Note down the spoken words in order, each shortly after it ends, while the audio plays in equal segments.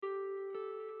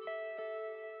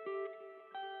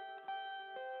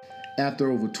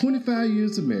After over 25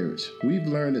 years of marriage, we've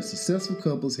learned that successful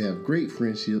couples have great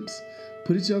friendships,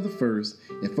 put each other first,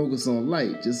 and focus on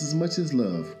light just as much as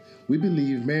love. We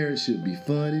believe marriage should be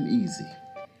fun and easy.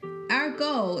 Our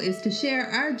goal is to share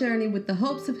our journey with the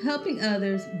hopes of helping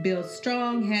others build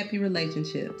strong, happy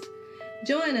relationships.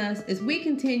 Join us as we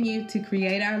continue to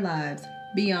create our lives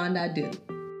beyond I do.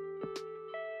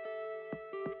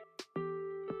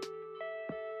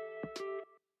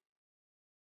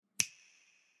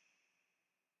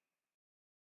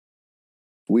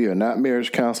 We are not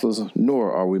marriage counselors,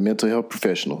 nor are we mental health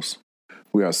professionals.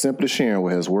 We are simply sharing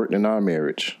what has worked in our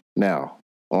marriage. Now,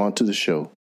 on to the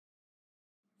show.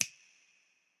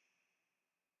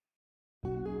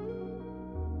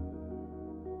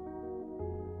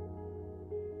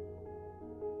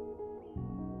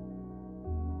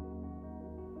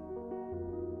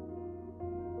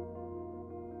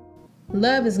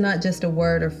 Love is not just a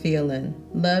word or feeling.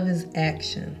 Love is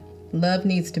action. Love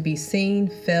needs to be seen,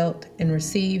 felt, and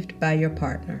received by your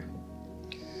partner.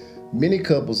 Many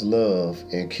couples love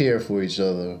and care for each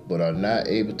other, but are not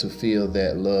able to feel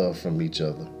that love from each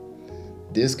other.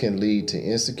 This can lead to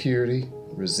insecurity,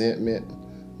 resentment,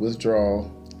 withdrawal,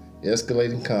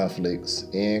 escalating conflicts,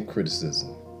 and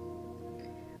criticism.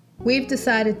 We've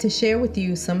decided to share with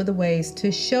you some of the ways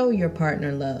to show your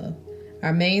partner love.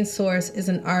 Our main source is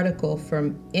an article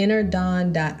from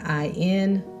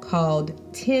innerdawn.in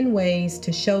called 10 Ways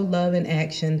to Show Love in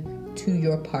Action to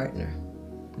Your Partner.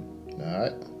 All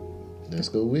right, let's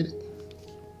go with it.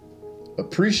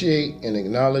 Appreciate and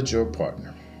acknowledge your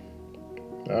partner.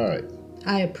 All right.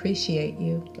 I appreciate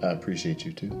you. I appreciate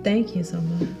you too. Thank you so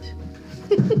much.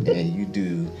 And you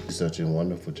do such a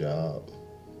wonderful job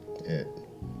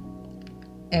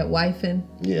at wifing?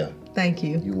 Yeah. Thank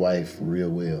you. You wife real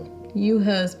well. You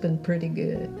husband pretty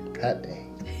good. God dang.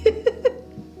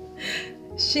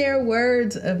 Share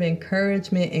words of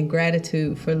encouragement and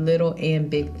gratitude for little and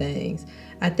big things.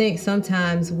 I think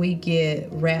sometimes we get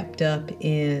wrapped up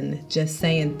in just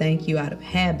saying thank you out of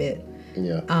habit.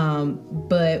 Yeah.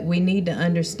 But we need to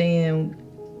understand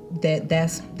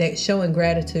that showing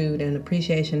gratitude and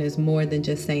appreciation is more than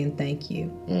just saying thank you.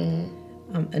 Mm-hmm.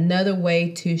 Another way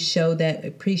to show that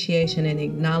appreciation and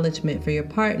acknowledgement for your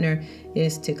partner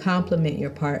is to compliment your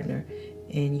partner.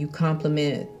 And you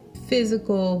compliment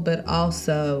physical, but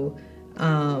also,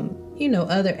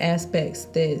 other aspects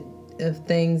of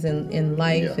things in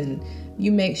life. Yeah. And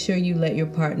you make sure you let your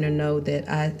partner know that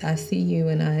I see you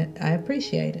and I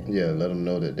appreciate it. Yeah, let them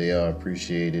know that they are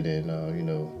appreciated and,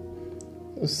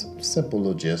 simple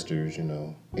little gestures,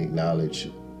 acknowledge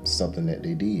something that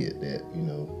they did that,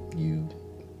 you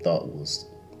thought was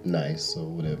nice or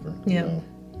whatever. Yeah.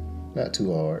 Not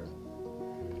too hard.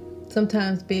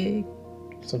 Sometimes big.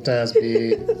 Sometimes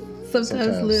big.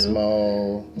 sometimes little.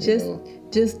 Small.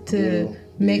 Just to little,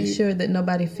 make sure that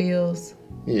nobody feels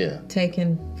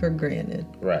taken for granted.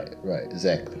 Right,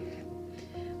 exactly.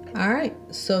 All right.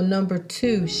 So number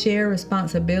 2, share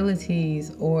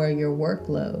responsibilities or your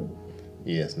workload.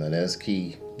 Yes, now that's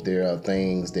key. There are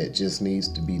things that just needs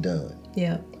to be done.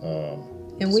 Yeah.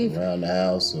 And we've around the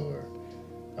house or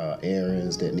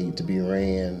errands that need to be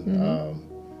ran.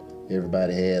 Mm-hmm.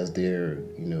 Everybody has their,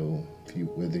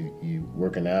 whether you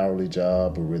work an hourly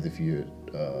job or whether if you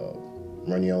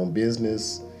run your own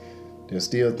business, there's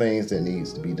still things that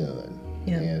needs to be done.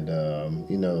 Yeah. And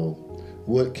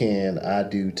what can I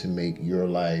do to make your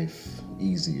life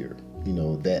easier?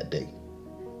 That day.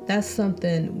 That's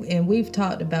something, and we've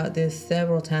talked about this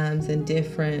several times in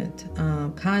different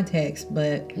contexts,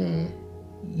 but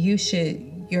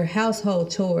your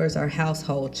household chores are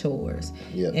household chores.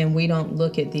 Yep. And we don't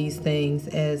look at these things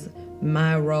as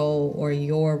my role or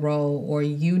your role or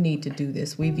you need to do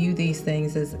this. We view these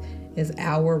things as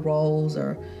our roles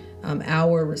or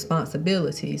our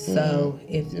responsibilities. So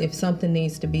if something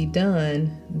needs to be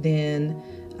done, then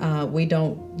we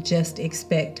don't just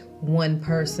expect one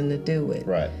person to do it.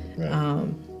 Right.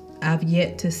 I've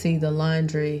yet to see the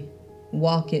laundry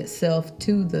walk itself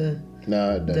to the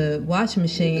washing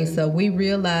machine. So we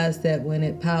realize that when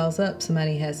it piles up,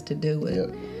 somebody has to do it.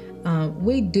 Yep.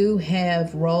 We do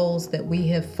have roles that we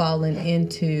have fallen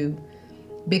into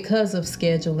because of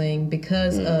scheduling,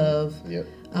 because of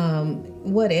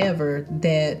whatever,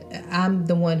 that I'm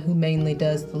the one who mainly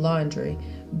does the laundry.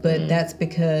 But that's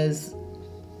because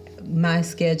my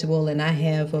schedule and I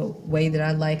have a way that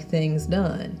I like things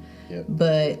done. Yep.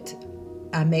 But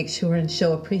I make sure and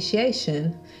show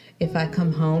appreciation if I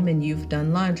come home and you've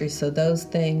done laundry. So those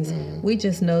things, we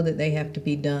just know that they have to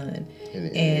be done.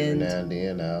 And every now and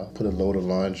then I'll put a load of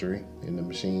laundry in the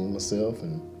machine myself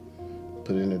and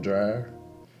put it in the dryer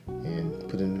and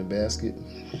put it in the basket.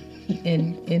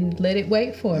 and let it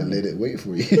wait for And me. let it wait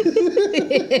for you.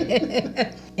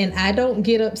 And I don't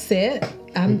get upset.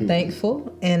 I'm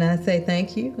thankful, and I say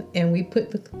thank you. And we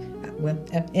put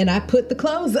I put the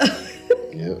clothes up.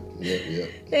 Yep.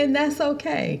 And that's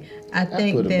okay. I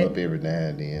think I put that them up every now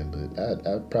and then, but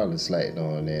I probably slacked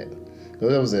on that.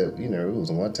 Because that was it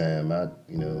was one time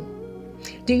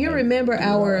Do you remember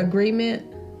our agreement?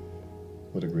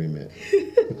 What agreement?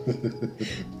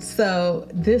 So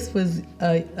this was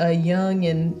a young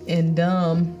and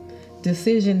dumb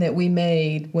decision that we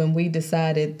made when we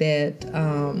decided that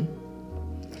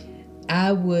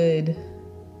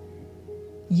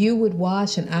you would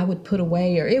wash and I would put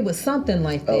away, or it was something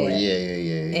like that. Oh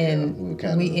yeah. And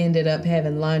we ended up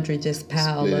having laundry just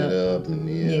piled split up. it up, and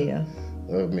Yeah.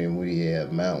 I mean, we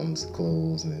had mountains of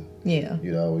clothes, and Yeah.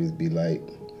 you'd always be like,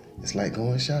 it's like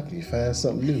going shopping. You find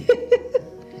something new.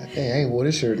 Like, dang, I ain't wore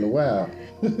this shirt in a while.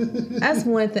 That's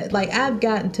one thing. Like, I've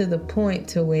gotten to the point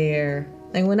to where,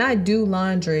 like, when I do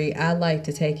laundry, I like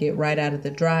to take it right out of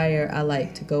the dryer. I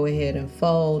like to go ahead and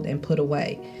fold and put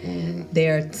away. Mm-hmm.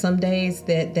 There are some days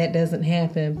that doesn't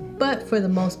happen, but for the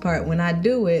most part, when I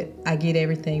do it, I get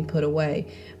everything put away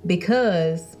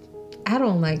because I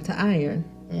don't like to iron.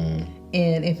 Mm.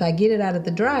 And if I get it out of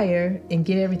the dryer and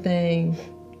get everything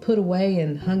put away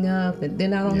and hung up, and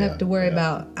then I don't have to worry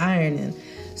about ironing.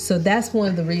 So that's one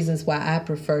of the reasons why I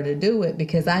prefer to do it,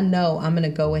 because I know I'm going to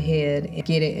go ahead and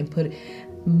get it and put it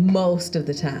most of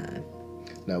the time.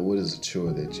 Now, what is a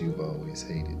chore that you've always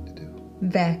hated to do?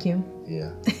 Vacuum.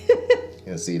 Yeah.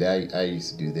 And see, that I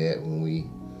used to do that when we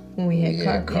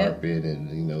had carpet, and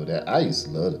that I used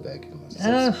to love the vacuum.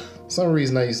 For some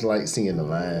reason, I used to like seeing the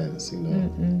lines,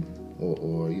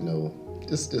 or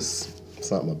just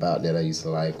something about that I used to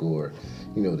like, or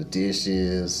the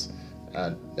dishes.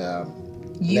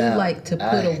 You like to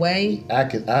put away?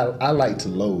 I like to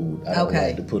load. I don't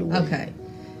like to put away. Okay.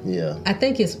 Yeah. I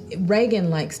think Reagan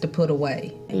likes to put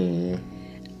away. Mm-hmm.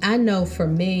 I know for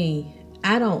me,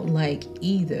 I don't like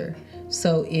either.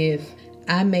 So if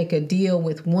I make a deal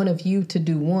with one of you to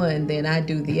do one, then I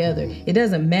do the other. It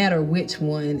doesn't matter which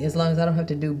one, as long as I don't have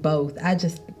to do both. I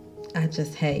just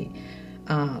hate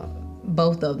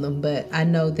both of them, but I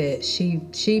know that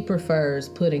she prefers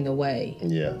putting away.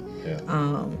 Yeah.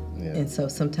 And so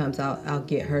sometimes I'll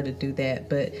get her to do that.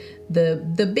 But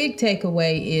the big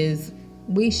takeaway is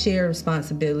we share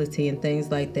responsibility and things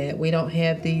like that. We don't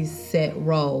have these set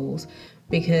roles,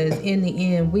 because in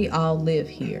the end we all live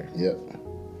here. Yep.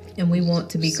 And we want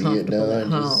to be comfortable at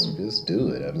home. Just do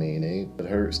it. I mean, it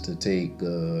hurts to take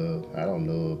a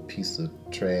piece of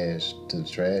trash to the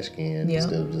trash can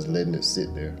instead of just letting it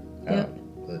sit there. Yep.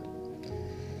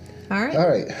 All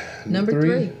right. Number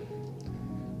 3.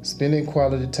 Spending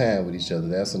quality time with each other.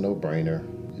 That's a no-brainer.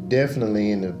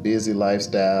 Definitely in a busy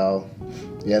lifestyle,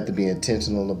 you have to be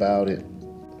intentional about it.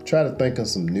 Try to think of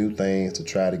some new things to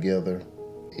try together.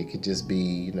 It could just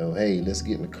be, hey, let's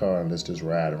get in the car and let's just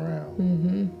ride around.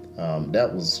 Mm-hmm.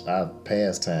 That was our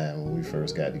pastime when we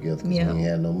first got together, because we didn't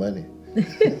have no money.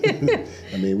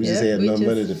 I mean, we just had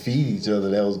money to feed each other.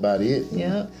 That was about it.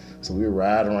 Yeah. So we would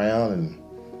ride around and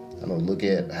look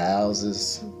at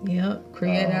houses. Yep.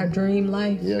 Create our dream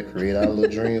life. Yeah, create our little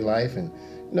dream life. And,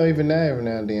 even now, every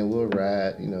now and then we'll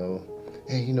ride,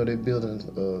 hey, they're building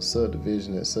a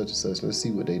subdivision at such and such. Let's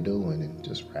see what they're doing, and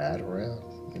just ride around,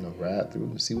 ride through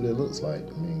and see what it looks like.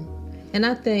 I mean. And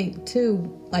I think,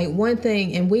 too, like one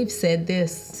thing, and we've said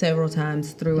this several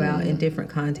times throughout in different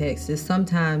contexts, is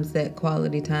sometimes that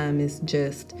quality time is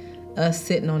just us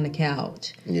sitting on the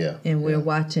couch. Yeah. And we're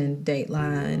watching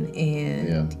Dateline,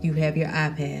 and you have your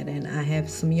iPad, and I have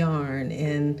some yarn,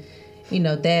 and,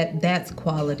 that's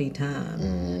quality time.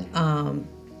 Mm-hmm.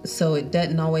 So it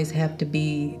doesn't always have to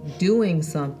be doing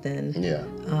something. Yeah.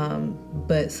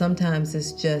 But sometimes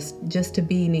it's just to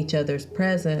be in each other's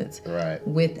presence, right,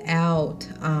 without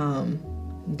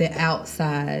the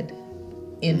outside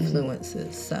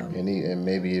influences. So and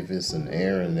maybe if it's an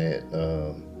errand that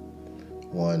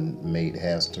one mate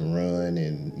has to run,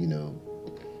 and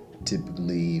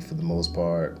typically for the most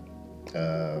part,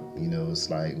 it's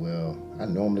like, well, I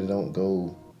normally don't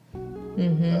go.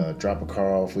 Mm-hmm. Drop a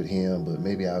car off with him, but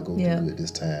maybe I'll go do it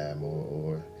this time,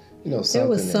 or something. There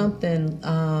was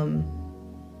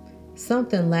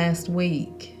something last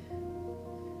week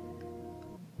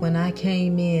when I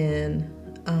came in.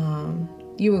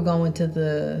 You were going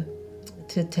to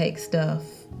take stuff.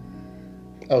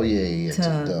 Oh yeah, to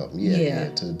the dump. Yeah,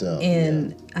 to the dump.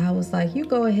 And I was like, you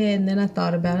go ahead. And then I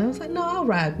thought about it. I was like, no, I'll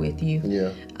ride with you.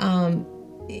 Yeah.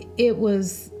 It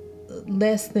was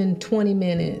less than 20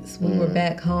 minutes. We were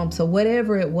back home. So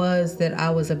whatever it was that I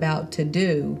was about to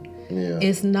do,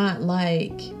 it's not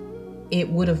like it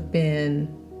would have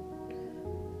been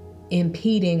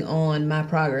impeding on my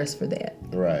progress for that.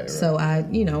 Right. So I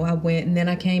went, and then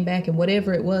I came back, and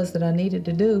whatever it was that I needed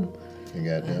to do, you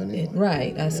got done anyway.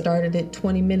 Right. I started it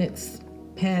 20 minutes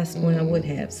past when I would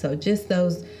have. So just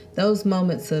those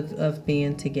moments of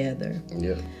being together.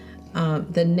 Yep.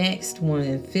 The next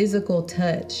one, physical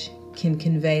touch can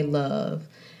convey love.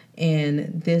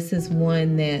 And this is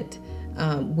one that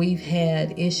we've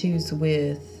had issues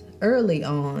with early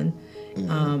on,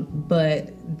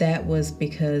 but that was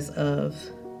because of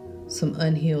some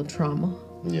unhealed trauma.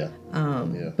 Yeah.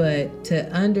 But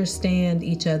to understand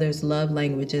each other's love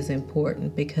language is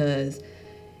important, because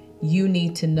you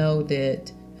need to know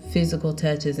that physical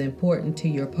touch is important to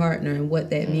your partner and what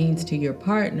that means to your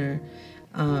partner.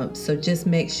 So just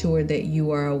make sure that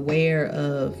you are aware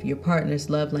of your partner's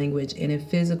love language. And if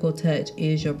physical touch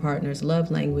is your partner's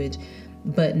love language,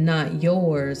 but not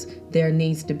yours, there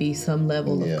needs to be some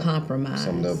level of compromise.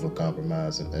 Some level of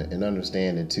compromise. And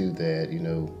understanding, too, that,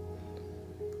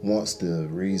 once the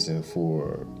reason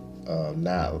for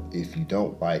now, if you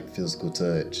don't like physical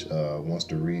touch, once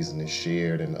the reason is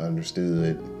shared and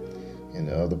understood, and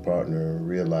the other partner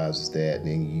realizes that,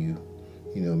 then you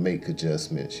make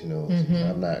adjustments.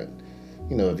 I'm not,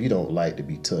 if you don't like to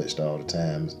be touched all the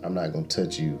time, I'm not going to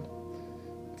touch you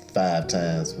 5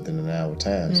 times within an hour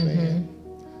time span.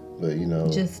 But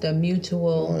just a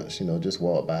mutual. Once, just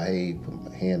walk by, hey, put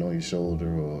my hand on your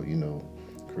shoulder, or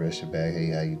caress your back,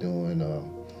 hey, how you doing?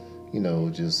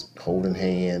 Just holding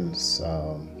hands.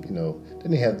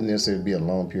 Didn't have to necessarily be a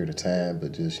long period of time,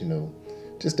 but just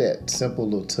just that simple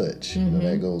little touch,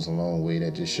 that goes a long way.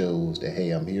 That just shows that,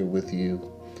 hey, I'm here with you.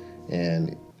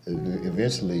 And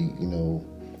eventually,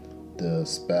 the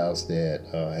spouse that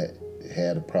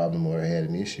had a problem or had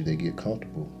an issue, they get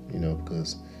comfortable,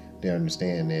 because they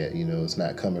understand that, it's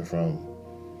not coming from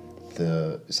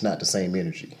it's not the same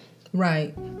energy.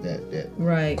 Right.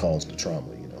 That caused the trauma,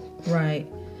 Right.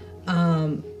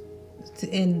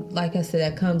 And like I said,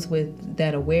 that comes with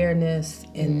that awareness,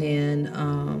 and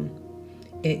then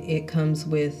it comes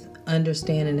with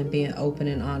understanding and being open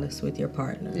and honest with your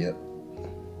partner. Yep.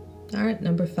 All right,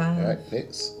 number 5. All right,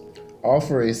 next.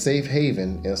 Offer a safe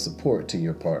haven and support to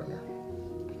your partner.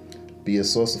 Be a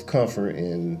source of comfort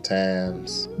in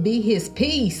times. Be his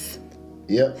peace.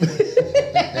 Yep. Be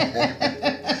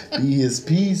his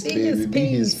peace, baby. Be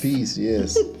his peace,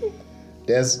 yes.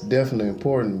 That's definitely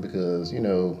important, because,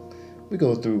 we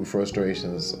go through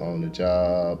frustrations on the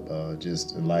job,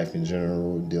 just in life in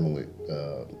general, dealing with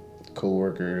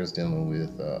coworkers, dealing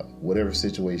with whatever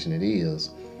situation it is.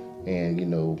 And,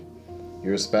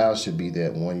 your spouse should be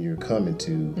that one you're coming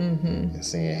to and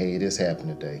saying, hey, this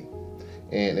happened today.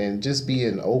 And just be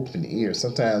an open ear.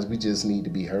 Sometimes we just need to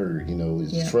be heard.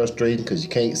 It's frustrating because you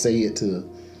can't say it to,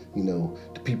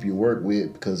 the people you work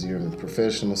with, because you're in a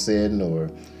professional setting, or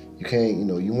you can't,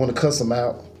 you want to cuss them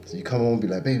out. So you come home and be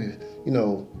like, baby,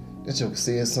 that joker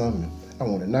said something. I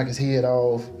want to knock his head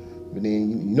off. But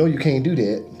then, you can't do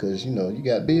that, because, you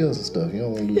got bills and stuff. You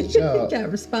don't want to lose your job. You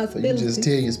got responsibilities. So you just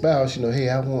tell your spouse, hey,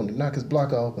 I wanted to knock his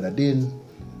block off, but I didn't.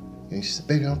 And she said,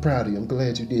 baby, I'm proud of you. I'm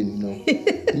glad you didn't,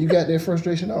 And you got that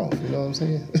frustration off. You know what I'm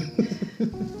saying?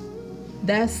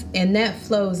 That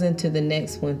flows into the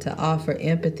next one, to offer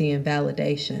empathy and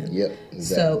validation. Yep, exactly.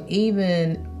 So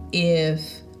even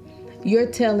if you're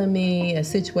telling me a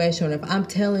situation, or if I'm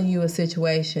telling you a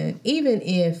situation, even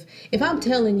if I'm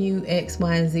telling you X,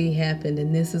 Y, and Z happened,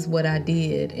 and this is what I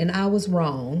did, and I was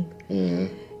wrong,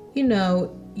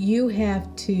 you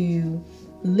have to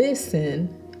listen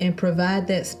and provide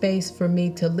that space for me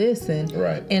to listen.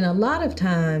 Right. And a lot of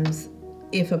times,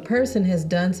 if a person has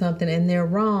done something and they're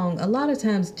wrong, a lot of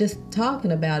times just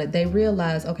talking about it, they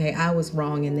realize, okay, I was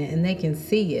wrong in that, and they can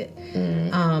see it.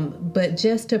 But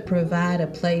just to provide a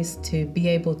place to be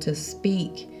able to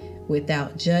speak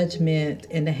without judgment,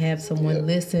 and to have someone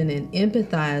listen and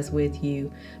empathize with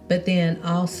you. But then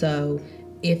also,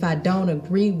 if I don't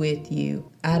agree with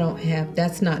you,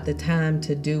 that's not the time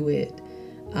to do it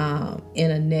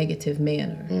in a negative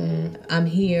manner. I'm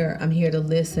here to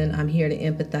listen, I'm here to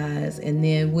empathize, and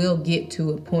then we'll get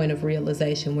to a point of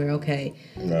realization where, okay,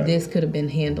 this could have been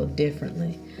handled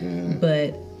differently.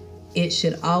 But it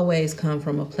should always come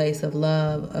from a place of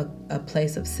love, a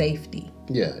place of safety.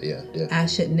 Yeah. I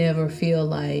should never feel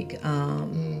like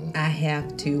I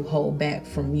have to hold back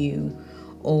from you,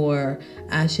 or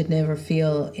I should never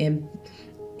feel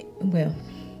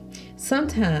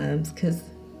sometimes, because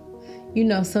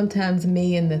sometimes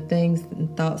me and the things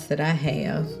and thoughts that I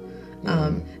have,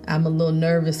 I'm a little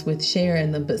nervous with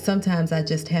sharing them, but sometimes I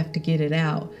just have to get it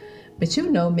out. But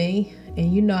you know me,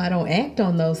 and I don't act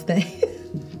on those things.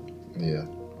 Yeah.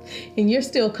 And you're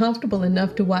still comfortable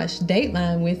enough to watch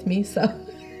Dateline with me, so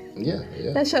Yeah.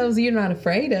 that shows you're not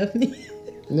afraid of me.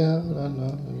 No. I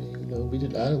mean, we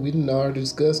didn't already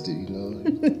discussed it.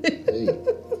 Hey,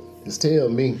 just tell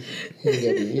me. You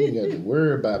ain't got to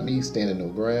worry about me standing on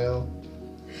the ground.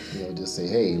 Just say,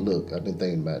 hey, look, I've been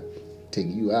thinking about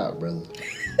taking you out, brother.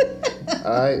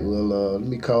 All right, well, let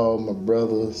me call my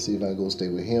brother, see if I can go stay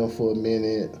with him for a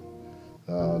minute.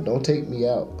 Don't take me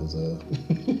out, because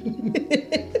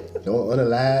don't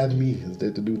unalive me. Is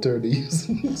that the new term they use?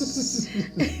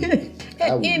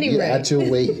 I would get out your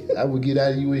way. I would get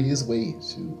out of you in his way.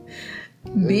 Shoot.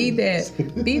 Be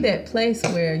that place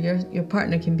where your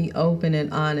partner can be open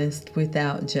and honest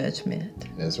without judgment.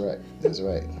 That's right.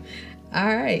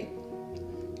 All right.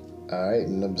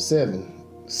 Number 7,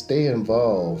 stay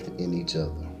involved in each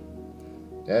other.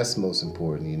 That's most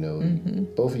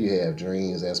important. Both of you have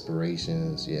dreams,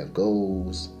 aspirations, you have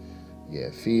goals, you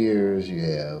have fears, you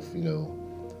have,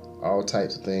 all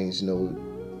types of things,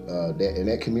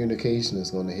 that communication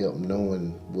is going to help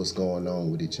knowing what's going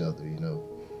on with each other,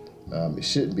 It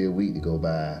shouldn't be a week to go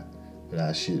by that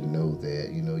I shouldn't know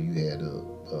that, you had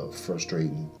a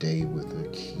frustrating day with a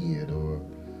kid or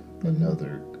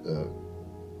another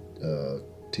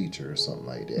teacher or something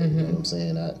like that. You know what I'm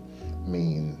saying? I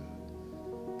mean,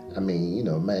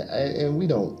 man, and we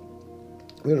don't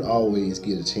always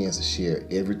get a chance to share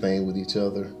everything with each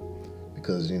other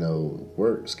because,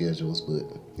 work schedules, but,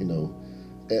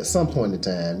 at some point in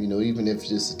time, even if it's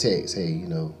just a text, hey,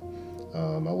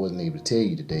 I wasn't able to tell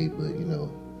you today, but,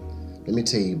 let me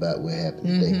tell you about what happened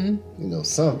today.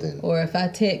 Something. Or if I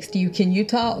text you, can you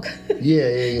talk? Yeah.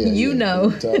 You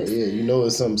know.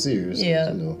 It's something serious.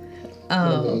 Yeah.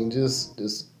 I mean,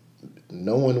 just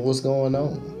knowing what's going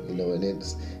on, and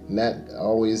it's not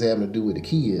always having to do with the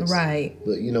kids. Right.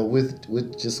 But,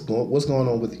 with just what's going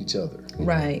on with each other.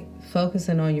 Right.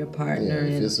 Focusing on your partner.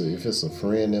 Yeah, if it's a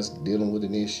friend that's dealing with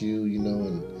an issue,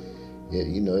 and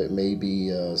it may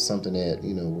be something that,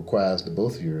 requires the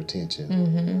both of your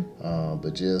attention.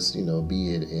 But just,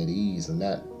 be at ease, and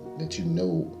not that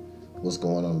what's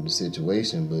going on in the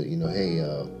situation, but, hey,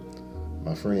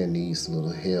 my friend needs a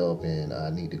little help and I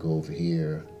need to go over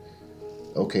here.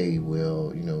 Okay,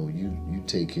 well, you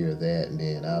take care of that, and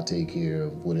then I'll take care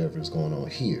of whatever's going on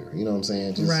here. You know what I'm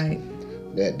saying? Just right.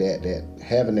 That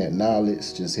having that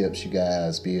knowledge just helps you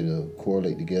guys be able to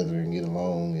correlate together and get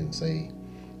along and say,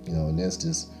 and that's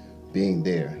just being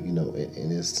there,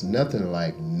 and it's nothing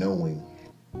like knowing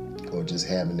or just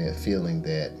having that feeling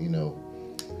that,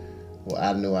 well,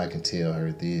 I know I can tell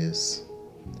her this,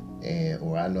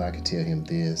 or I know I can tell him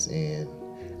this, and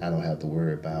I don't have to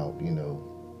worry about,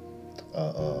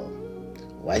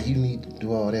 why you need to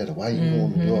do all that, or why you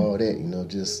want to do all that,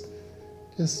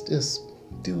 just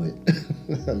do it.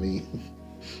 I mean,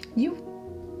 you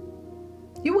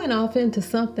went off into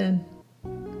something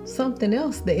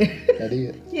else there. I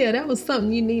did. Yeah, that was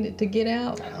something you needed to get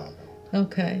out. I don't know.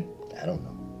 Okay. I don't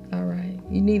know. All right.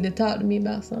 You need to talk to me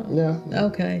about something? No.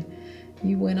 Okay.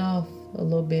 You went off a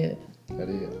little bit. I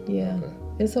did. Yeah. Okay.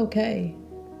 It's okay.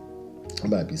 It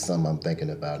might be something I'm thinking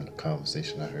about in a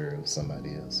conversation I heard with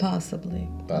somebody else. Possibly.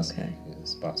 Okay. Yeah,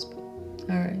 it's possible.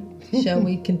 All right. Shall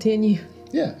we continue?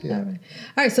 Yeah. All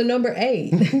right. So number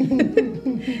 8,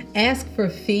 ask for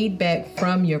feedback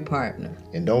from your partner.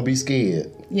 And don't be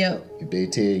scared. Yep. If they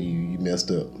tell you messed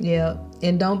up. Yep.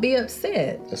 And don't be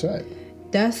upset. That's right.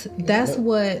 That's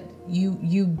what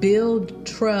you build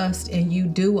trust, and you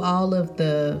do all of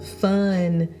the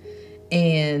fun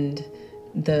and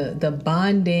the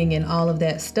bonding and all of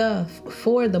that stuff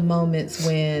for the moments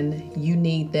when you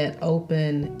need that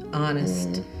open,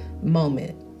 honest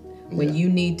moment. When you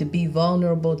need to be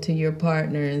vulnerable to your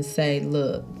partner and say,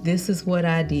 look, this is what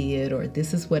I did, or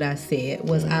this is what I said.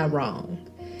 Was I wrong?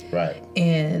 Right.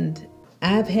 And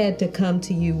I've had to come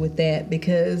to you with that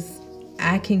because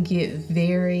I can get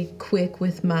very quick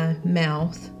with my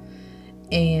mouth,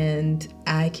 and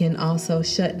I can also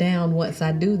shut down once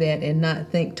I do that and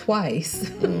not think twice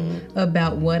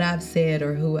about what I've said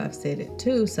or who I've said it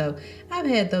to. So I've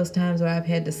had those times where I've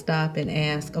had to stop and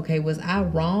ask, okay, was I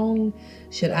wrong?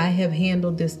 Should I have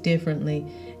handled this differently?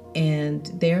 And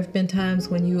there have been times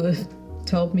when you have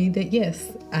told me that,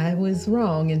 yes, I was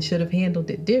wrong and should have handled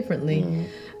it differently.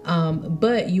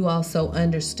 But you also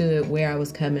understood where I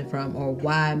was coming from or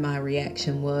why my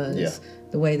reaction was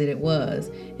the way that it was.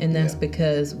 And that's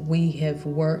because we have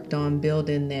worked on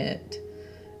building that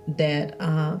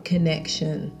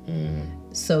connection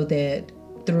so that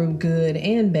through good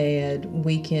and bad,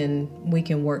 we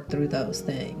can work through those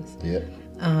things.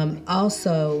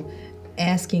 Also,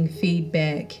 asking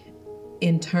feedback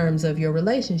in terms of your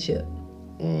relationship.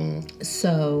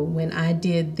 So when I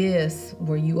did this,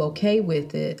 were you okay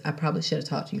with it? I probably should have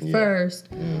talked to you first.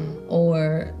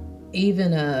 Or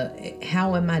even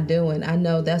how am I doing? I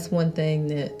know that's one thing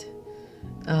that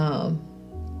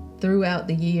throughout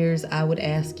the years I would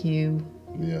ask you,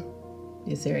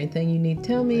 is there anything you need to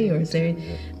tell me? Or is there...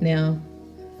 Now,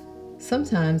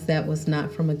 sometimes that was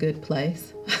not from a good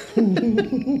place.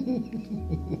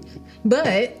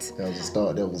 But... That was a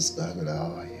start. That was... I mean,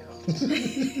 oh, yeah.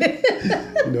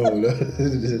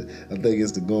 I think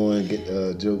it's the going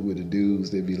joke with the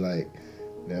dudes. They be like,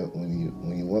 now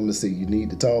when your woman say you need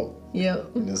to talk,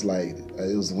 and it's like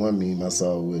it was one meme I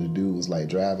saw where the dude was like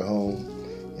driving home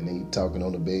and he talking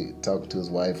to his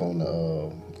wife on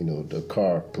the the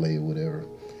car play or whatever.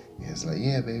 And it's like,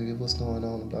 yeah, baby, what's going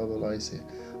on? Blah blah blah. He said,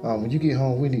 when you get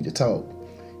home, we need to talk.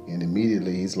 And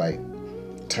immediately he's like,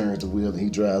 turns the wheel and he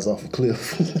drives off a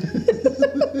cliff.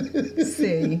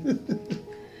 See,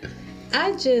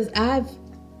 I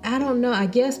don't know. I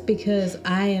guess because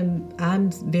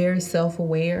I'm very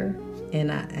self-aware,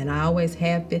 and I always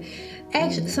have been.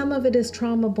 Actually, some of it is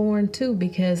trauma born too,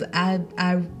 because I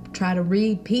try to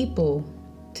read people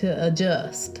to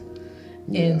adjust,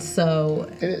 and so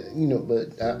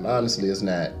but honestly, it's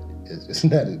not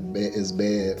as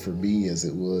bad for me as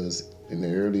it was in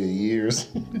the earlier years.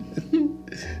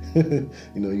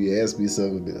 You ask me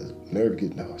something, the nerve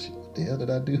getting, what the hell did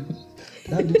I do?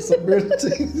 Did I do something better?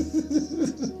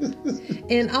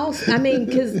 And also, I mean,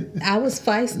 because I was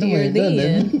feistier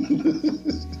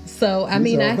then. So, I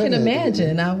mean, I can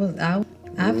imagine.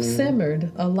 I've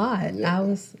simmered a lot. Yep.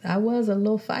 I was a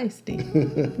little feisty,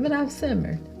 but I've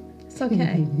simmered. It's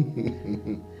okay.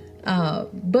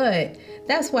 But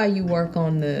that's why you work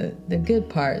on the good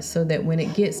parts, so that when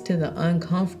it gets to the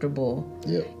uncomfortable,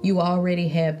 you already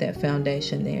have that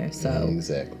foundation there. So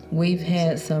we've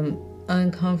had some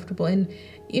uncomfortable, and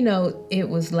it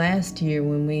was last year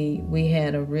when we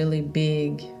had a really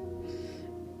big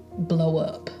blow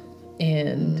up,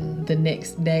 and the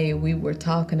next day we were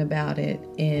talking about it,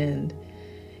 and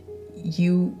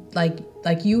you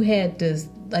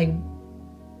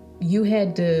you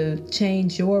had to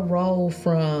change your role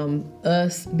from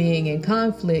us being in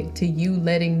conflict to you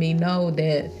letting me know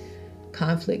that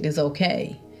conflict is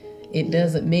okay. It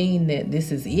doesn't mean that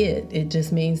this is it. It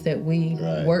just means that we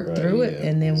work through it,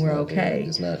 and then we're okay.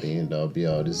 It's not the end all be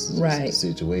all. This is just the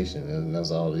situation, and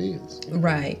that's all it is.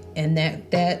 Right. And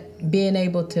that being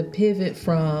able to pivot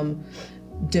from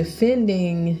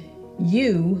defending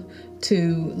you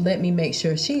to let me make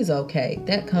sure she's okay,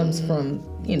 that comes from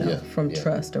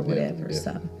trust or whatever.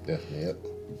 Definitely. Yep.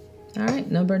 All right,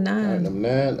 number 9. All right, number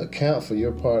 9, account for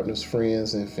your partner's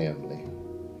friends and family.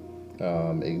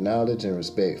 Acknowledge and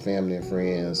respect family and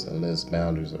friends unless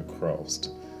boundaries are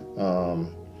crossed.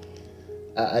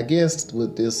 I guess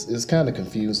with this, it's kind of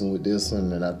confusing with this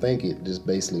one, and I think it just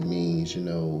basically means,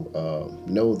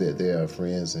 know that there are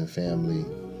friends and family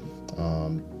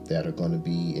that are going to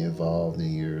be involved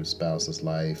in your spouse's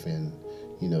life, and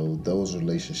those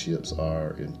relationships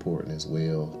are important as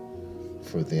well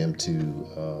for them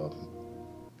to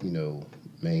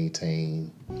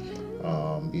maintain,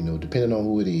 depending on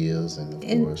who it is, and of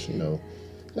course,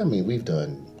 we've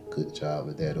done a good job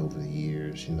with that over the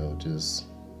years,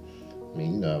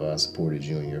 I supported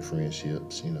you in your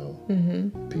friendships,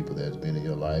 people that's been in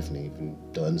your life and even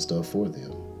done stuff for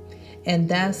them. And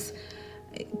that's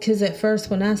because at first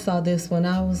when I saw this one,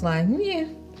 I was like, yeah,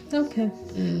 okay.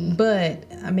 But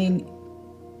I mean,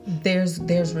 there's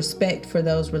respect for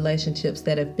those relationships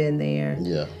that have been there.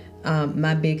 Yeah.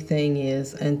 My big thing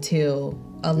is until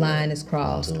a line is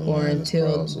crossed, or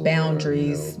until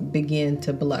boundaries begin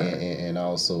to blur. And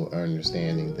also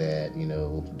understanding that,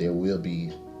 there will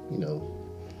be,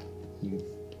 you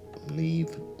leave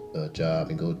a job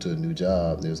and go to a new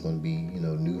job, there's going to be,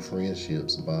 new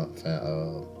friendships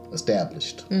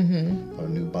established, or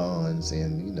new bonds,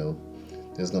 and,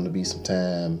 there's going to be some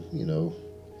time,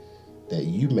 that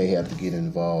you may have to get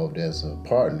involved as a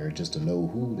partner just to know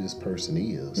who this person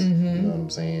is. You know what I'm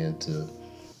saying?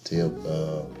 To help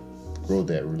grow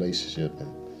that relationship.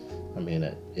 And I mean,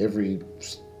 at every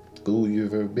school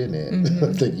you've ever been at,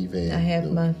 I think you've had. I have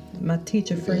my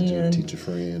teacher friend. Your teacher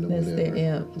friend or that's whatever.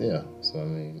 There, yeah. So I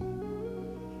mean,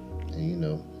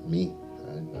 and me.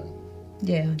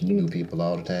 You new people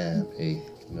all the time. Hey,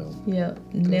 Yeah.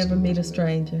 Never meet a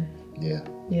stranger. Yeah.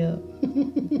 Yeah.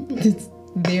 It's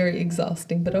very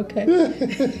exhausting, but okay.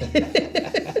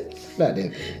 Not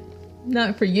that bad.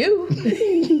 Not for you.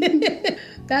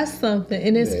 That's something.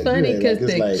 And it's funny because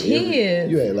the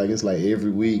kids... You act like it's like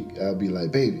every week I'll be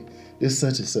like, baby, this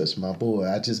such and such, my boy.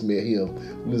 I just met him.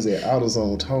 We was at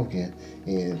AutoZone talking,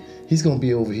 and he's gonna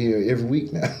be over here every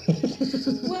week now.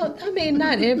 Well, I mean,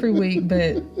 not every week,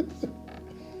 but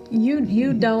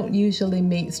you don't usually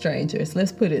meet strangers.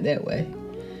 Let's put it that way.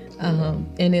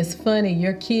 And it's funny,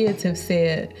 your kids have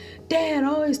said, Dad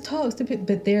always talks to people,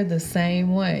 but they're the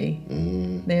same way.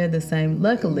 They're the same.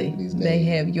 Luckily, they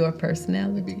have your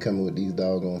personality. They be coming with these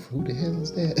doggone, who the hell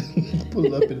is that?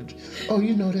 Pull up in the, oh,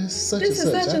 you know, that's such This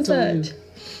and is such. such I and told such. you.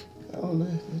 I don't know.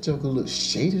 That joker looks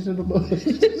shaded in the moment.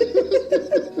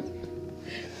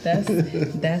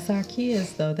 That's our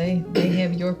kids, though. They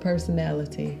have your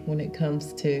personality when it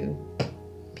comes to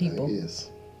people.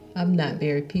 Yes. I'm not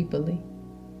very people-y.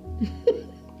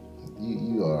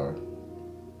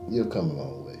 You've come a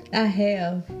long way. I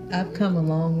have. I've come a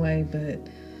long way, but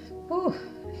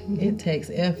it takes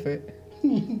effort.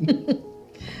 All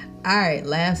right,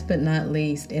 last but not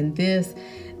least, and this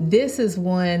is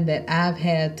one that I've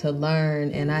had to learn,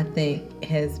 and I think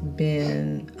has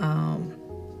been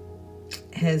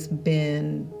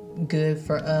good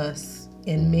for us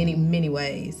in many, many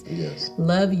ways. Yes.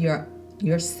 Love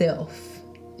yourself.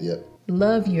 Yep.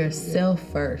 Love yourself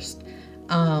first.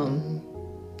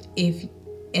 If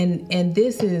and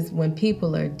this is when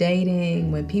people are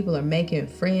dating, when people are making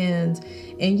friends,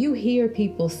 and you hear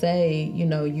people say, you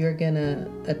know, you're gonna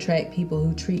attract people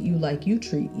who treat you like you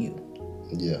treat you.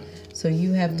 Yeah. So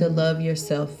you have to love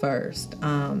yourself first.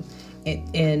 And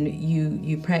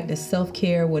you practice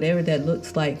self-care, whatever that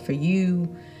looks like for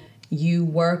you. You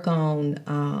work on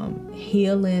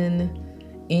healing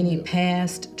any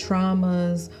past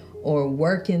traumas, or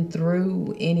working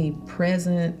through any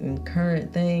present and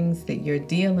current things that you're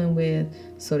dealing with,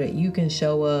 so that you can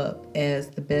show up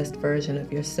as the best version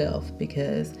of yourself,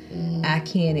 because I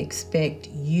can't expect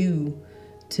you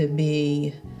to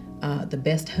be the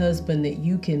best husband that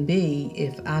you can be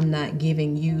if I'm not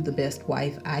giving you the best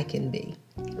wife I can be.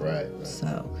 Right.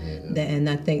 So, and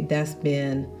I think that's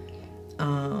been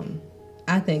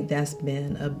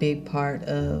a big part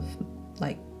of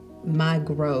like my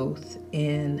growth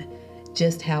and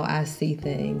just how I see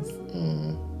things.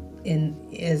 And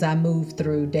as I move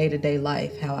through day-to-day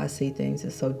life, how I see things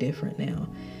is so different now.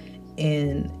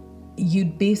 And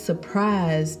you'd be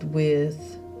surprised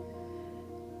with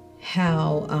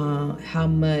how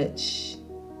much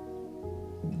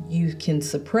you can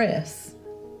suppress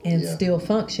and still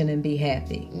function and be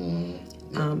happy.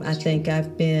 I think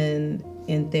I've been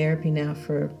in therapy now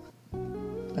for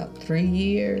about 3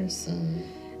 years.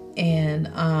 And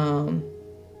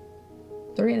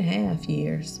 3.5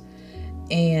 years.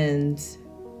 And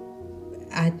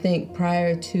I think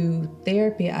prior to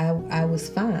therapy, I was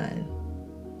fine.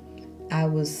 I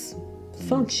was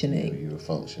functioning. You were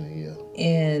functioning, yeah.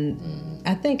 And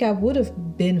I think I would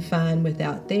have been fine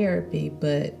without therapy,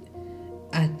 but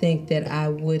I think that I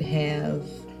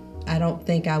don't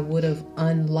think I would have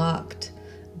unlocked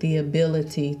the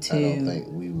ability to. I don't think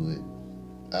we would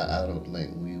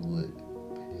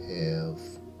have,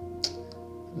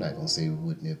 I'm not going to say we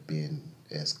wouldn't have been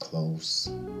as close,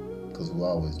 because we've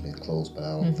always been close, but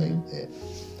I don't think that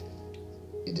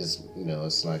it just,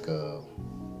 it's like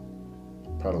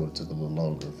probably would have took a little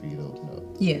longer for you to open up.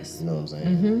 Yes. You know what I'm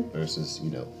saying? Versus,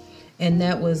 And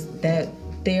that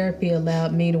therapy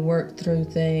allowed me to work through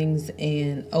things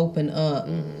and open up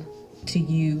to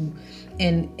you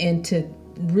and to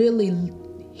really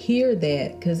hear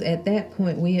that, because at that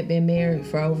point we had been married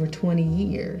for over 20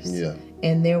 years. Yeah.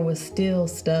 And there was still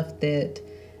stuff that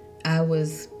I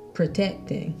was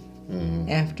protecting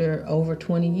after over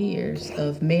 20 years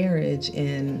of marriage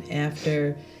and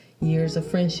after years of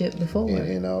friendship before.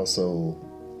 And also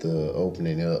the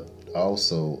opening up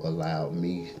also allowed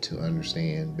me to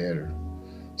understand better.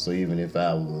 So even if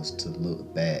I was to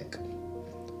look back,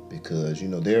 because,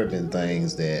 there have been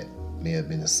things that may have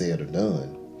been said or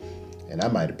done, and I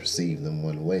might have perceived them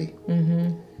one way.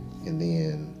 And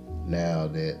then now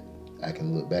that I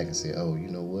can look back and say, oh, you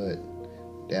know what?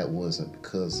 That wasn't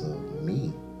because of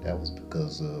me. That was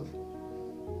because of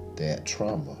that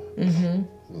trauma.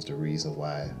 Was the reason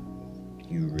why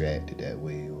you reacted that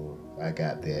way, or I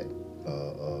got that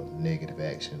negative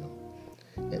action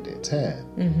at that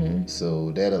time.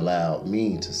 So that allowed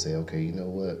me to say, okay, you know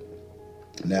what?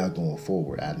 Now going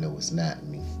forward, I know it's not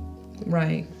me.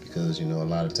 Right. Because, a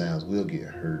lot of times we'll get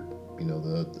hurt.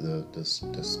 The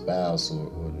spouse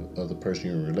or the other person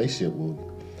you're in a relationship will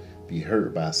be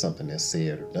hurt by something that's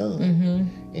said or done.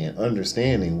 And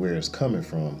understanding where it's coming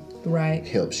from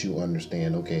helps you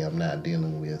understand, okay, I'm not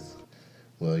dealing with,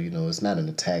 it's not an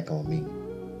attack on me,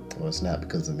 or it's not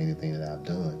because of anything that I've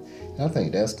done. And I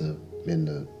think that's been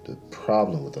the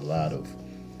problem with a lot of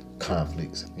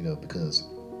conflicts, because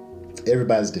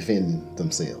everybody's defending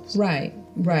themselves. Right.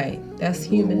 That's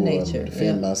human nature. I'm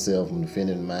defending myself. I'm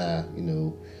defending my,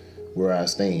 where I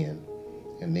stand.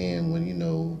 And then when,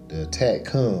 the attack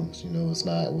comes, it's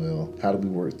not, well, how do we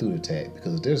work through the attack?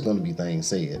 Because there's going to be things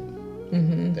said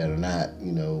that are not,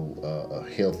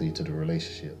 healthy to the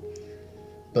relationship.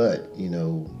 But,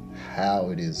 how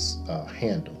it is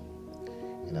handled.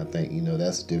 And I think,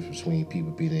 that's the difference between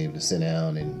people being able to sit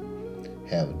down and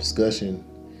have a discussion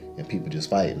and people just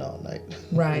fighting all night.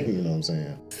 Right. You know what I'm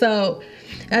saying? So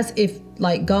that's if,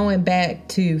 like, going back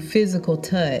to physical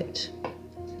touch,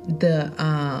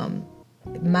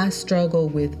 my struggle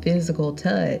with physical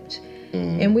touch,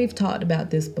 and we've talked about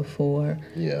this before,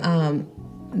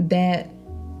 that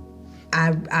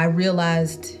I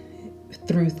realized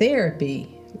through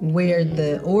therapy where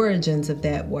the origins of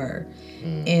that were.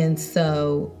 And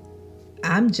so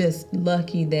I'm just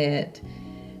lucky that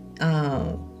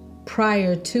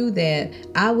prior to that,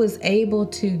 I was able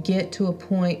to get to a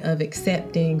point of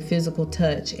accepting physical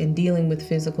touch and dealing with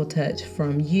physical touch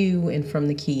from you and from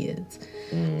the kids.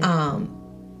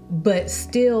 But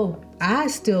still, I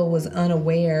still was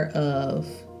unaware of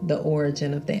the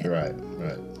origin of that. Right.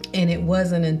 And it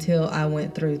wasn't until I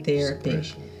went through therapy.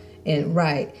 Suppression.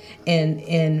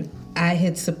 And I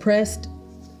had suppressed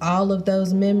all of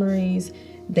those memories.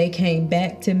 They came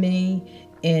back to me.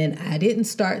 And I didn't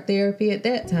start therapy at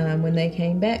that time when they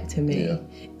came back to me. Yeah.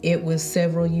 It was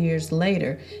several years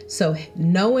later. So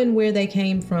knowing where they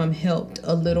came from helped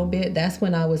a little bit. That's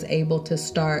when I was able to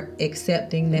start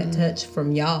accepting that touch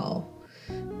from y'all.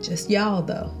 Just y'all,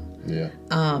 though. Yeah.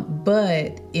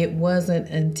 But it wasn't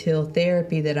until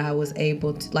therapy that I was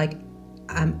able to, like,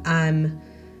 I'm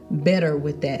better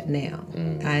with that now.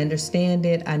 I understand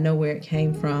it. I know where it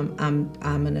came from.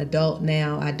 I'm an adult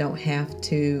now. I don't have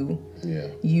to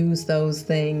use those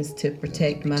things to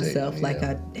protect myself like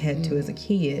I had to as a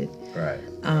kid. Right.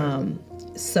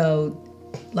 So,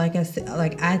 like I said,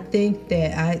 I think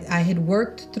that I had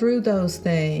worked through those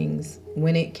things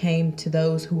when it came to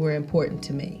those who were important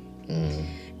to me.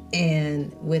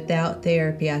 And without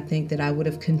therapy, I think that I would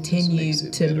have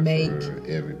continued to make for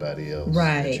everybody else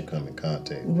that you come in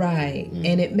contact with. Right.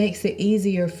 And it makes it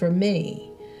easier for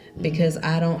me because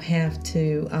I don't have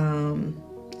to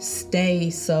stay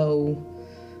so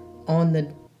on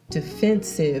the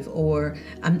defensive, or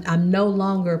I'm no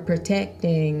longer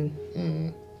protecting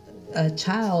a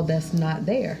child that's not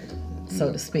there,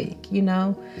 so to speak,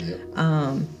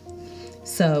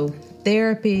 So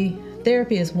therapy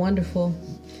is wonderful.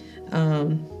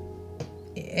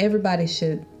 Everybody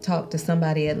should talk to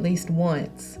somebody at least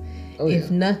once,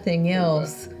 if nothing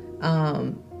else,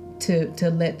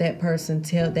 to let that person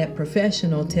that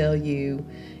professional tell you,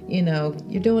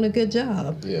 you're doing a good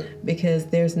job. Yeah. Because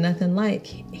there's nothing like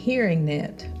hearing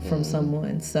that from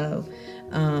someone. So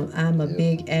I'm a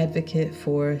big advocate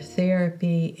for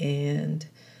therapy and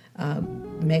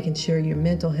making sure your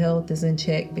mental health is in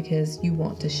check, because you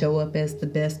want to show up as the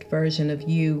best version of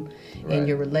you in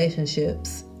your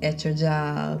relationships, at your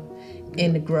job,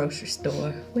 in the grocery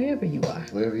store, wherever you are.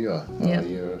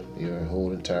 Your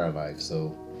whole entire life.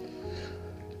 So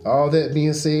all that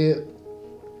being said,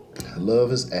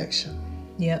 love is action.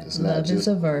 Yep. It's love is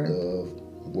a verb. Love,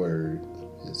 word.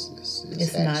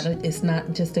 It's not. It's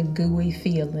not just a gooey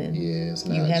feeling. Yeah, it's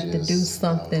not. You have just, to do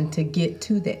something to get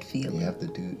to that feeling. You have to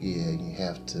do. Yeah, you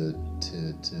have to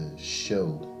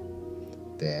show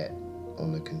that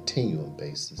on a continuum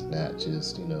basis, not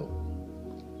just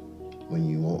when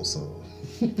you want some.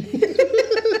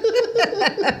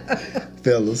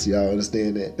 Fellas, y'all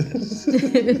understand that?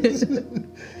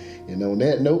 And on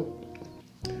that note,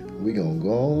 we're gonna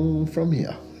go on from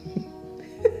here.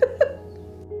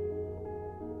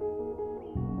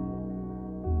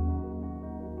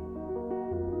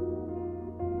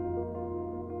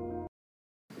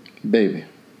 Baby,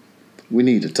 we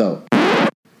need to talk.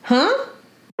 Huh?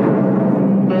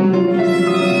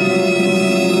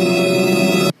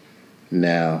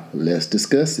 Now, let's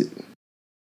discuss it.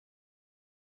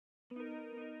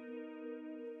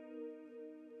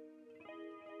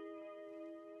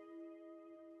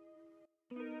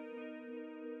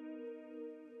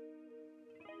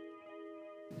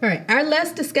 All right, our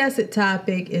Let's Discuss It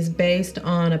topic is based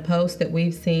on a post that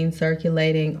we've seen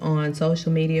circulating on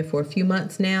social media for a few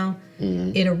months now.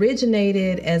 It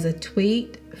originated as a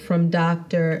tweet from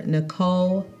Dr.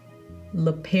 Nicole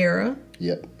LaPera.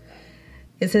 Yep.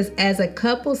 It says, as a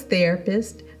couples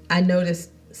therapist, I noticed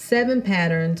 7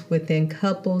 patterns within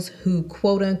couples who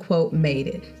quote unquote made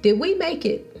it. Did we make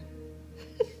it?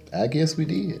 I guess we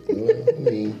did. Well, I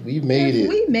mean, we made it.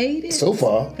 We made it. So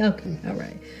far. Okay, all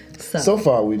right. So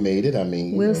far, we made it. I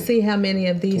mean, we'll see how many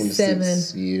of these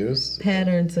 7 years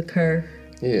patterns occur.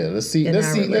 Yeah, let's see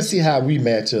how we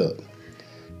match up.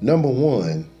 Number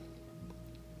 1,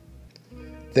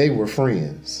 they were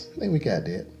friends. I think we got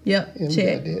that. Yep, yeah,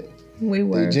 check. We got that. We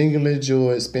were. They genuinely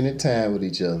enjoyed spending time with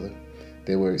each other.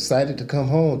 They were excited to come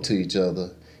home to each other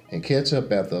and catch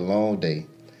up after a long day.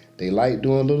 They liked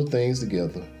doing little things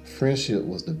together. Friendship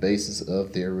was the basis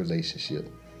of their relationship.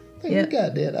 I think we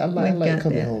got that. I like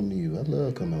coming home to you. I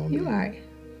love coming home to you. You all right.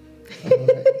 All right.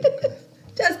 Okay.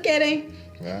 Just kidding.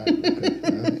 All right. Okay.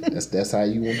 All right. That's how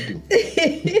you want to do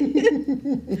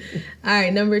it. All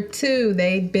right, number 2,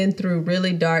 they'd been through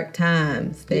really dark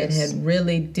times. They had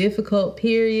really difficult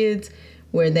periods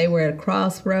where they were at a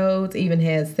crossroads, even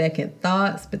had second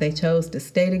thoughts, but they chose to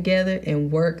stay together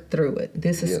and work through it.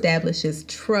 This establishes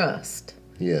trust.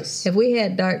 Yes. Have we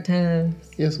had dark times?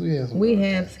 Yes, we have. We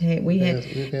have.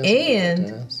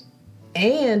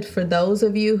 And for those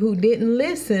of you who didn't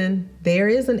listen, there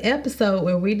is an episode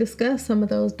where we discuss some of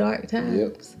those dark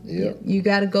times. Yep. You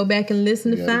got to go back and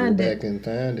listen to find it. Go back and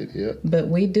find it. Yep. But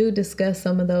we do discuss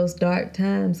some of those dark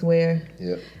times where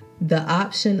the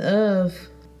option of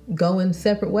going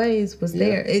separate ways was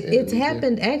there. It's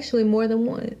happened actually more than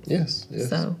once. Yes.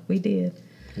 So we did.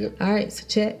 Yep. All right, so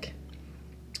check.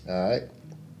 All right.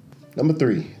 Number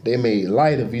 3, they made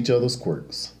light of each other's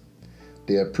quirks.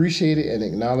 They appreciated and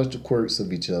acknowledged the quirks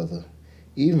of each other,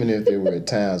 even if they were at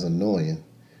times annoying.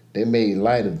 They made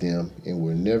light of them and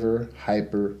were never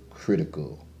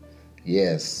hypercritical.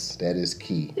 Yes, that is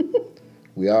key.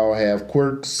 We all have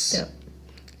quirks,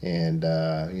 and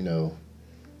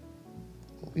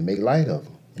we make light of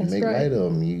them. That's light right.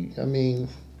 of them.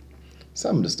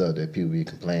 Some of the stuff that people be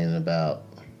complaining about,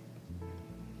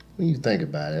 when you think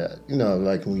about it,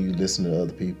 like when you listen to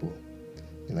other people,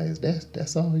 you're like,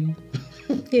 that's all you?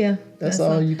 Yeah. That's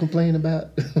all you complain about?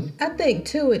 I think,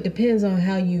 too, it depends on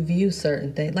how you view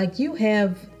certain things. Like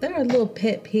there are little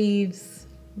pet peeves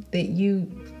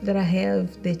that I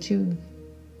have that you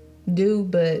do,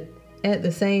 but at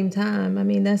the same time,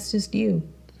 that's just you.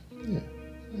 Yeah.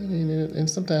 And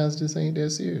sometimes this ain't that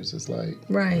serious. It's like,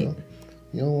 right.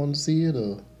 You don't want to see it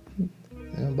or it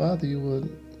don't bother you, well,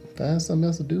 find something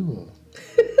else to do. Or,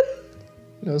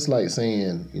 it's like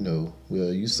saying,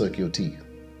 well, you suck your teeth.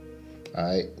 All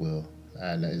right, well,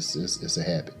 I know it's a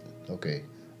habit. Okay,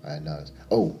 all right, now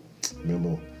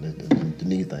remember the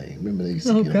knee thing. Remember they used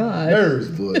to get on my nerves,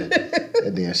 boy.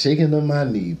 And then shaking on my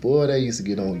knee, boy, that used to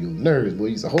get on your nerves, boy.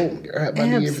 You used to hold my knee every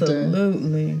time.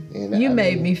 Absolutely. And you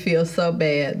made me feel so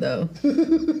bad, though.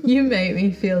 You made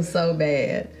me feel so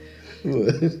bad.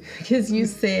 What? Because you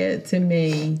said to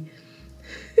me,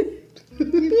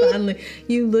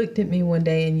 you looked at me one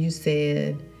day and you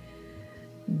said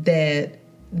that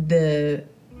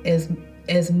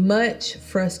as much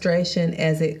frustration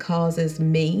as it causes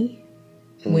me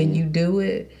when you do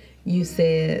it, you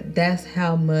said that's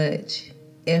how much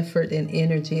effort and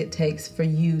energy it takes for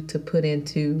you to put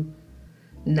into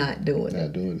not doing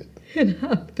it. And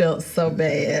I felt so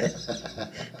bad.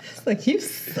 It's like, you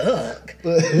suck.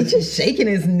 He's just shaking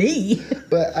his knee.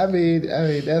 But I mean,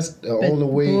 that's the only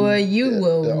way. Boy, you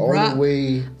will rock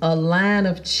a line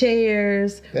of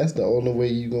chairs. That's the only way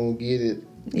you're gonna get it.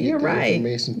 You're right.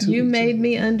 You made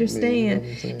me understand.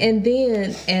 And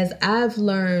then as I've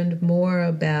learned more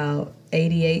about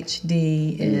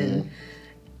ADHD and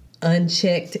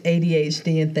unchecked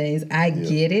ADHD and things, I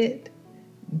get it.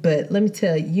 But let me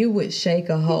tell you, you would shake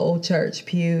a whole church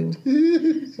pew.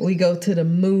 We go to the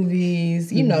movies,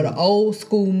 the old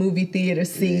school movie theater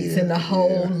seats, and the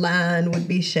whole line would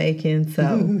be shaking.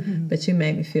 So, but you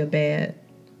made me feel bad.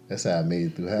 That's how I made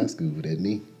it through high school with that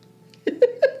knee.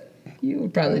 You were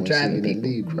probably driving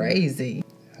people crazy.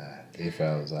 If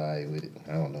I was all right with it,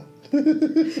 I don't know.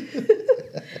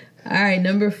 All right,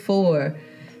 number 4.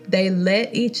 They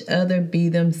let each other be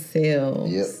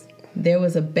themselves. Yep. There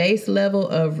was a base level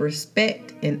of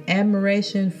respect and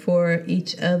admiration for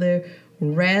each other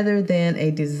rather than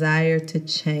a desire to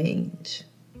change.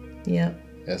 Yep.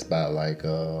 That's about like,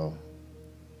 when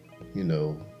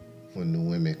the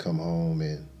women come home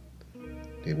and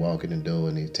they walk in the door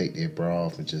and they take their bra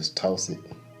off and just toss it.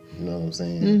 You know what I'm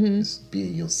saying? Mm-hmm. Just be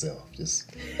yourself.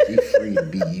 Just be free to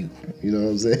be you. You know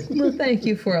what I'm saying? Well, thank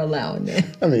you for allowing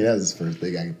that. That's the first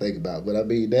thing I can think about. But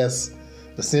that's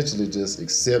essentially just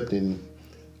accepting,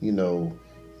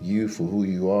 you for who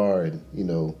you are. And,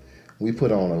 we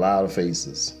put on a lot of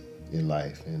faces in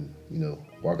life. And,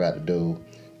 walk out the door,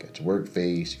 you got your work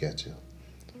face, you got your,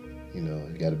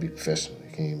 you got to be professional.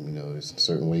 You can't, there's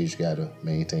certain ways you got to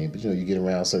maintain. But, you get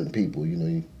around certain people, you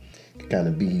can kind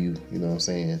of be you, you know what I'm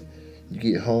saying? You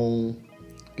get home,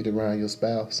 get around your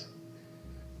spouse,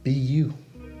 be you.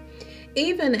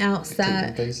 Even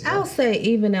outside, I'll off. say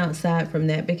even outside from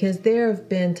that, because there have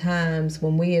been times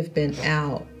when we have been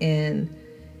out and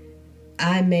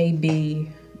I may be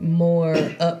more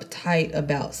uptight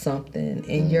about something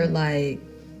and you're like,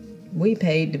 we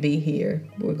paid to be here,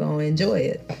 we're going to enjoy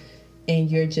it.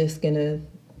 And you're just going to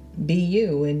be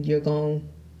you and you're going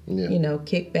to,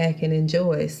 kick back and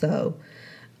enjoy. So,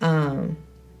 and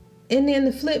then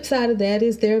the flip side of that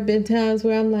is there have been times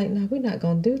where I'm like, no, we're not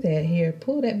going to do that here.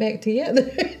 Pull that back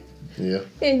together. Yeah.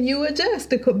 And you adjust.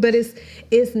 But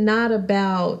it's not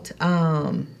about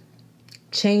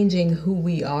changing who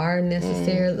we are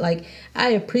necessarily. Like, I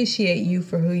appreciate you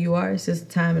for who you are. It's just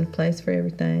time and place for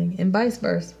everything. And vice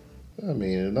versa. I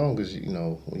mean, as long as,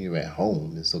 when you're at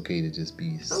home, it's okay to just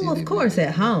be silly. Oh, of course,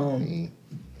 at home.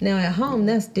 Now, at home,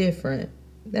 that's different.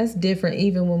 That's different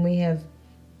even when we have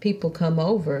people come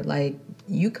over. Like,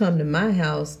 you come to my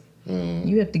house,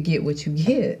 you have to get what you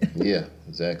get. Yeah,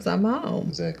 exactly. Because I'm home.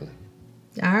 Exactly.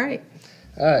 All right.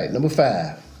 All right, number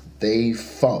 5. They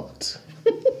fought.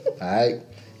 All right?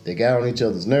 They got on each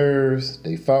other's nerves.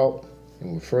 They fought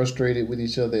and were frustrated with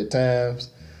each other at times.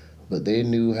 But they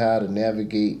knew how to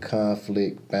navigate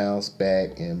conflict, bounce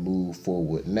back, and move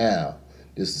forward. Now,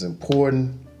 this is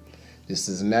important. This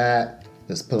is not,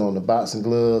 let's put on the boxing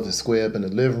gloves and square up in the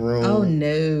living room. Oh,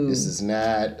 no. This is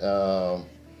not,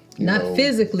 not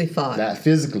physically fought. Not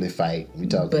physically fight. We're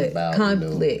talking about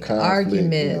conflict,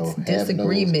 arguments,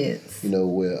 disagreements. Those,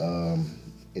 where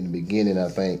in the beginning, I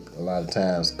think a lot of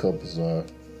times couples are,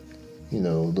 a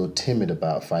little timid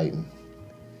about fighting.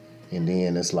 And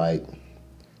then it's like,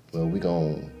 well,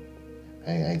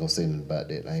 I ain't gonna say nothing about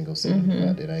that. I ain't gonna say nothing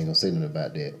about that. I ain't gonna say nothing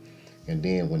about that. And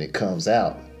then when it comes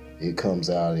out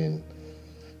in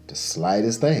the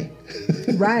slightest thing.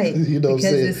 Right. You know what I'm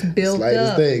saying? It's built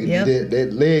slightest up. thing. Yep.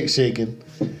 That leg shaking.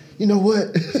 You know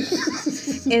what?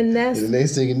 And that's... And the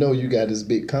next thing you know, you got this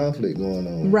big conflict going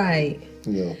on. Right.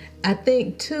 I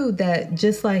think, too, that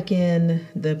just like in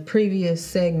the previous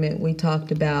segment we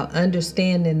talked about,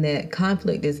 understanding that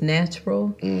conflict is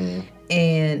natural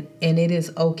and it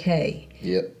is okay.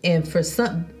 Yep. And for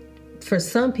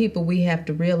some people, we have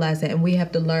to realize that, and we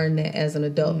have to learn that as an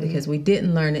adult because we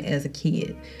didn't learn it as a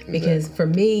kid. Exactly. Because for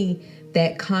me,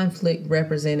 that conflict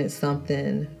represented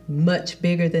something much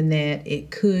bigger than that. It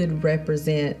could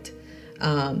represent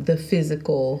the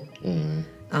physical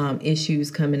issues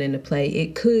coming into play.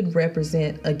 It could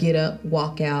represent a get up,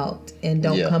 walk out, and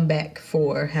don't come back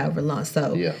for however long.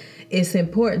 So it's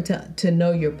important to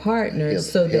know your partner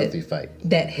so that healthy fight.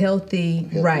 That healthy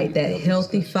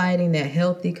fighting, that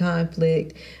healthy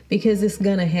conflict, because it's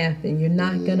gonna happen. You're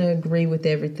not gonna agree with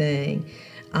everything.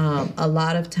 A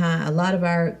lot of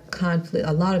our conflict,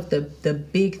 a lot of the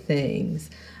big things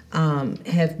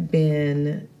have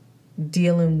been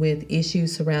dealing with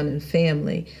issues surrounding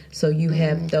family. So you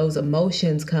have those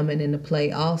emotions coming into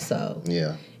play also.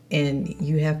 Yeah. And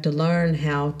you have to learn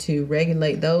how to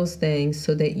regulate those things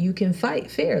so that you can fight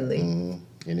fairly. And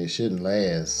it shouldn't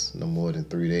last no more than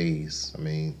 3 days. I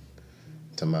mean,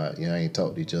 talking about, I ain't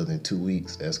talked to each other in 2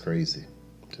 weeks. That's crazy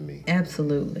to me.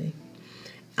 Absolutely.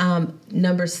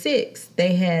 Number 6,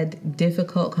 they had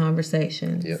difficult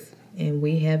conversations. Yep. And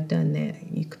we have done that.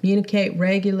 You communicate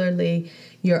regularly.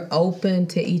 You're open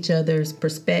to each other's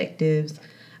perspectives.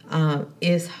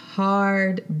 It's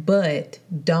hard, but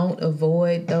don't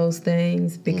avoid those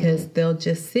things because they'll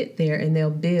just sit there and they'll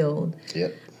build.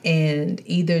 Yep. And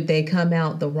either they come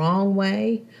out the wrong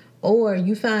way or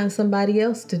you find somebody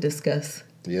else to discuss.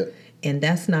 Yep. And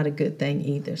that's not a good thing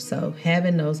either. So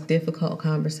having those difficult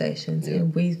conversations,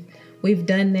 and we've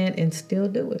done that and still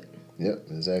do it. Yep,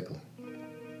 exactly.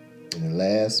 And then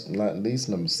last but not least,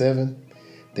 number 7,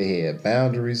 they had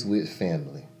boundaries with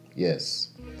family. Yes.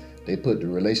 They put the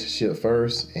relationship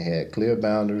first and had clear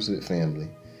boundaries with family.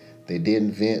 They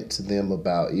didn't vent to them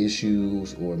about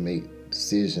issues or make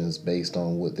decisions based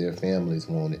on what their families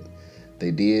wanted.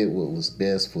 They did what was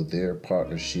best for their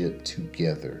partnership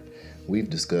together. We've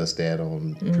discussed that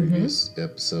on previous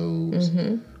episodes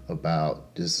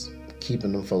about just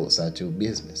keeping them folks out your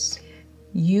business.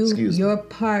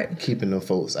 Keeping them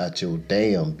folks out your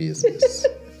damn business.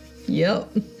 Yep.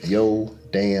 Your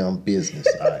damn business.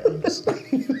 All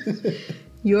right,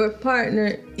 your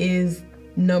partner is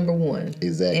number 1.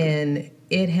 Exactly. And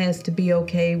it has to be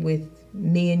okay with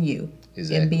me and you.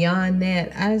 Exactly. And beyond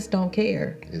that, I just don't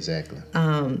care. Exactly.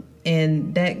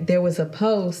 And that there was a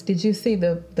post. Did you see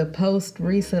the post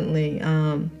recently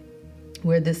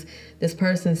where this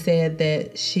person said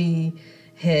that she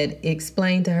had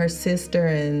explained to her sister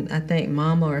and I think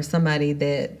mama or somebody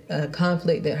that a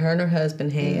conflict that her and her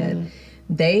husband had,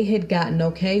 they had gotten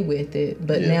okay with it,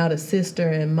 but now the sister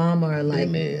and mama are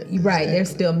like, they're mad. Right, Exactly. they're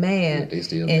still mad. Yeah, they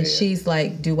still and mad. she's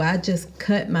like, do I just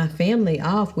cut my family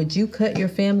off? Would you cut your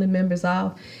family members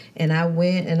off? And I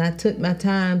went and I took my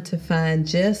time to find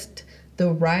just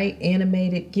the right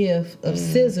animated gif of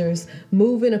scissors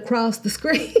moving across the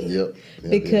screen. Yep.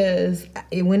 Because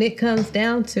when it comes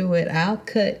down to it, I'll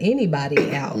cut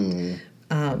anybody out.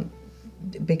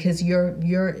 Because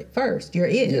you're first, you're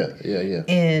it. Yeah.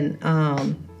 And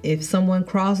if someone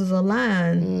crosses a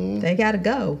line, they gotta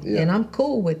go. Yeah. And I'm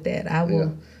cool with that. I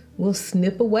will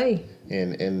snip away.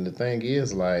 And the thing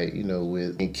is, like,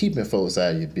 with keeping folks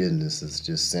out of your business is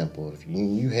just simple. If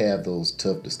you have those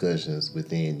tough discussions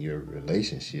within your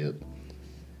relationship,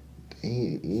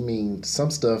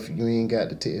 some stuff you ain't got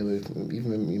to tell.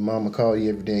 Even your mama call you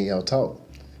every day and y'all talk.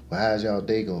 Well, how's y'all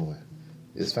day going?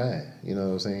 It's fine. You know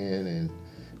what I'm saying? And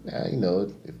now,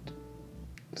 if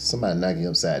somebody knocking you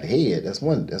upside the head,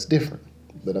 that's different.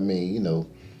 But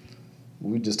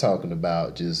we're just talking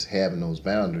about just having those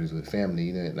boundaries with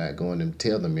family, not going and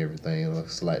tell them everything.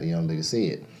 Like the young lady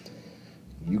said,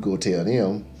 you go tell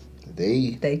them,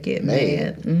 they get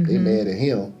mad. They mad at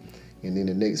him, and then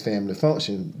the next family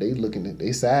function,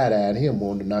 they side-eyed him,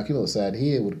 wanting to knock him upside the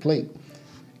head with a plate.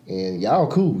 And y'all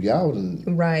cool, y'all done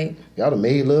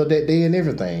made love that day and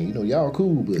everything. Y'all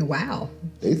cool, but wow,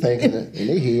 they thinking in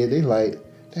their head, they like,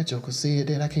 that joker said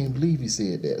that. I can't believe he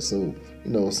said that. So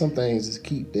some things just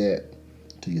keep that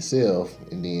to yourself,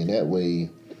 and then that way,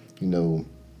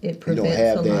 it prevents you don't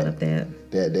have a lot of that.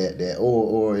 That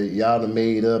or y'all done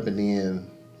made up, and then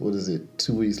what is it?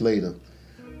 2 weeks later,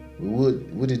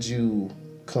 what did you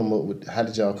come up with? How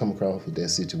did y'all come across with that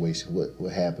situation?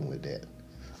 What happened with that?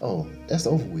 Oh, that's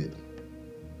over with.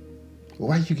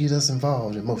 Why you get us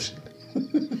involved emotionally?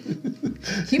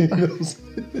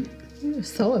 You're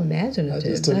so imaginative. I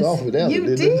just took off with that one.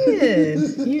 You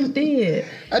did. You did.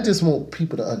 I just want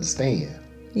people to understand.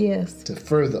 Yes. To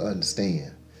further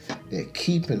understand that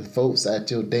keeping folks out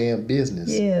your damn business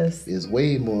is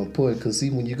way more important. Because,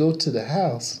 see, when you go to the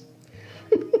house,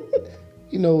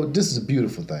 this is a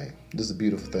beautiful thing. This is a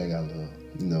beautiful thing I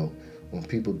love. When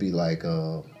people be like,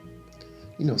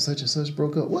 such and such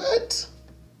broke up. What?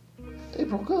 They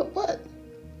broke up? What?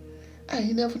 I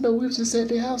ain't never know. We was just at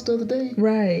their house the other day.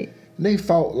 Right. And they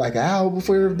fought like an hour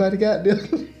before everybody got there.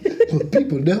 But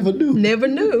people never knew. Never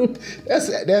knew.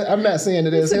 I'm not saying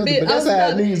that that's healthy, but that's how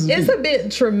it needs to be. It's a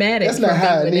bit traumatic. That's not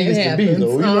how it needs to be,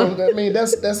 though. You know what I mean?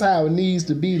 That's how it needs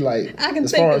to be. Like, I can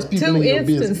as far as think of people 2 in your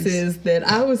instances business. that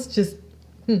I was just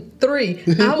 3.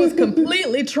 I was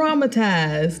completely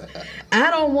traumatized. I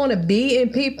don't want to be in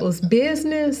people's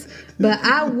business, but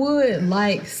I would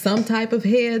like some type of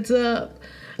heads up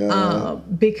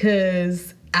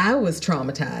because I was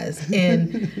traumatized.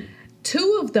 And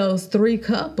 2 of those 3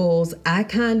 couples I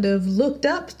kind of looked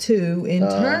up to in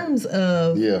terms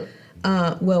of,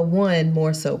 one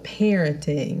more so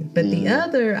parenting, but the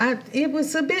other, it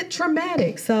was a bit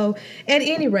traumatic. So at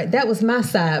any rate, that was my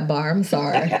sidebar.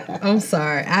 I'm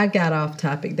sorry. I got off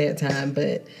topic that time,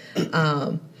 but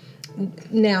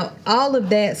now all of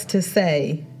that's to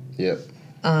say,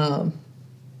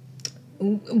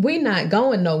 we're not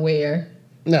going nowhere.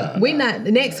 We're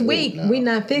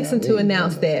not fixing to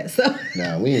announce that. So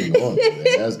we ain't going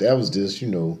nowhere. That was just,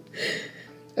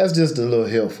 that's just a little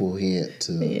helpful hint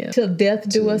till death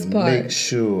do us part. Make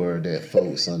sure that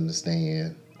folks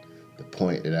understand the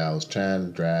point that I was trying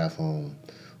to drive home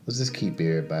was just keep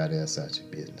everybody else out your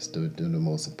business. Do the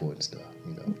most important stuff,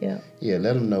 Yeah,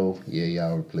 let them know,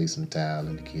 y'all replacing the tile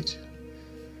in the kitchen,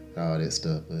 all that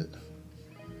stuff, but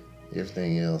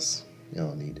everything else, you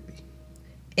don't need to be.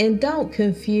 And don't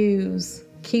confuse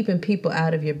keeping people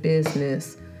out of your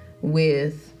business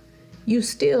with you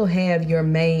still have your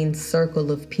main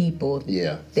circle of people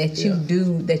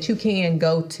that you can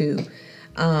go to.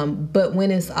 But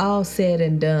when it's all said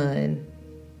and done,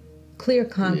 clear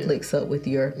conflicts up with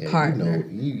your partner.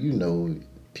 You know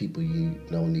people you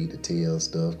don't need to tell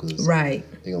stuff because they're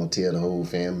going to tell the whole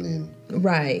family.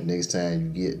 And next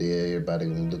time you get there, everybody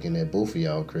going to be looking at both of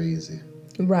y'all crazy.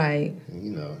 Right.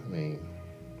 And,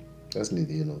 that's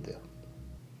neither here nor there.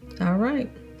 All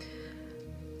right.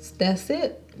 That's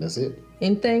it. That's it.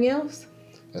 Anything else?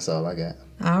 That's all I got.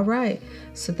 All right.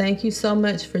 So thank you so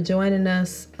much for joining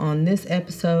us on this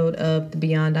episode of the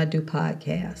Beyond I Do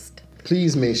podcast.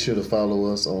 Please make sure to follow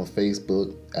us on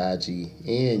Facebook, IG,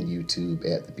 and YouTube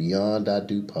at the Beyond I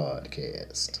Do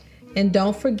podcast. And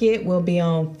don't forget, we'll be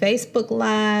on Facebook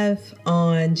Live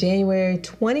on January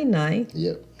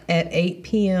 29th at 8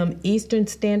 p.m. Eastern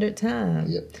Standard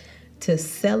Time to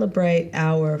celebrate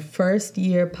our first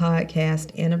year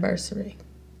podcast anniversary.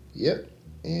 Yep.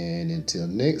 And until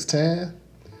next time,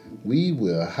 we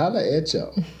will holler at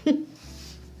y'all.